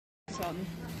on?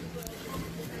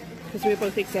 Because we're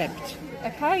both exempt.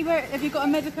 Okay, have you got a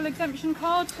medical exemption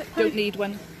card? Don't need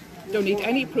one. Don't need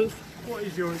any proof. What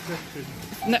is your exemption?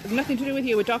 Nothing to do with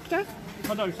you, a doctor?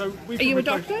 Oh no, so Are you a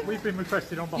doctor? We've been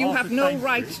requested on behalf of You have no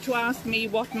Sainsbury. right to ask me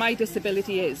what my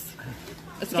disability is.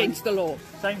 It's against the law.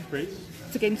 Sainsbury's.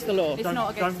 It's against the law. It's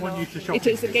not against Don't want you to shop. It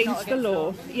is against the against law.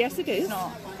 law. Yes, it is. It's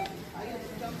not.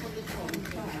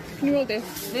 Can you hold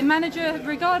this? The manager,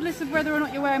 regardless of whether or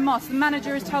not you're wearing masks, the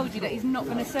manager has told you that he's not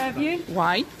going to serve you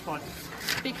Why?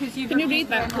 because you've Can you refused read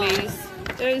that, wearing please? masks.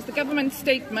 There is the government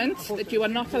statement that you are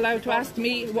not allowed to ask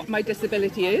me what my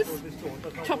disability is.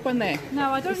 Top one there. No,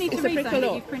 I don't need to It's a read bit that of that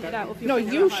law. you've printed out. Of your No,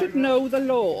 printer you at should home. know the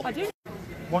law. I do.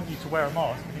 Want you to wear a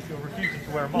mask, and if you're refusing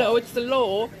to wear a mask, No, it's the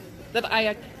law that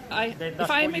then if that's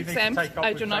I am what you need to exempt, take up I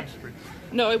with do not. Sainsbury's.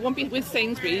 No, it won't be with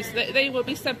Sainsbury's. They will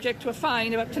be subject to a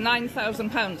fine of up to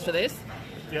 £9,000 for this,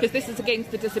 because this is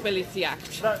against the Disability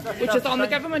Act, which is on the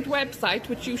government website,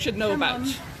 which you should know about.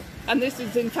 And this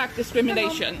is in fact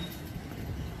discrimination.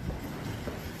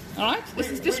 All right, this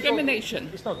is discrimination.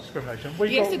 It's not discrimination.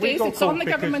 Yes, it is. It's on the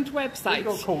government website.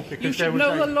 You should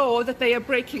know the law that they are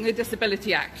breaking the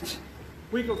Disability Act.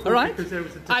 We got All called right, because there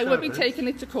was a I will be disturbance. taking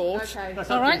it to court. Okay. That's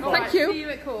All right, absolutely thank See you. you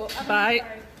at court. Have a Bye. nice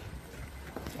day.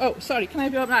 Oh, sorry, can I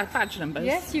have your badge numbers?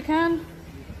 Yes, you can.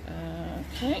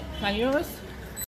 Okay, can yours?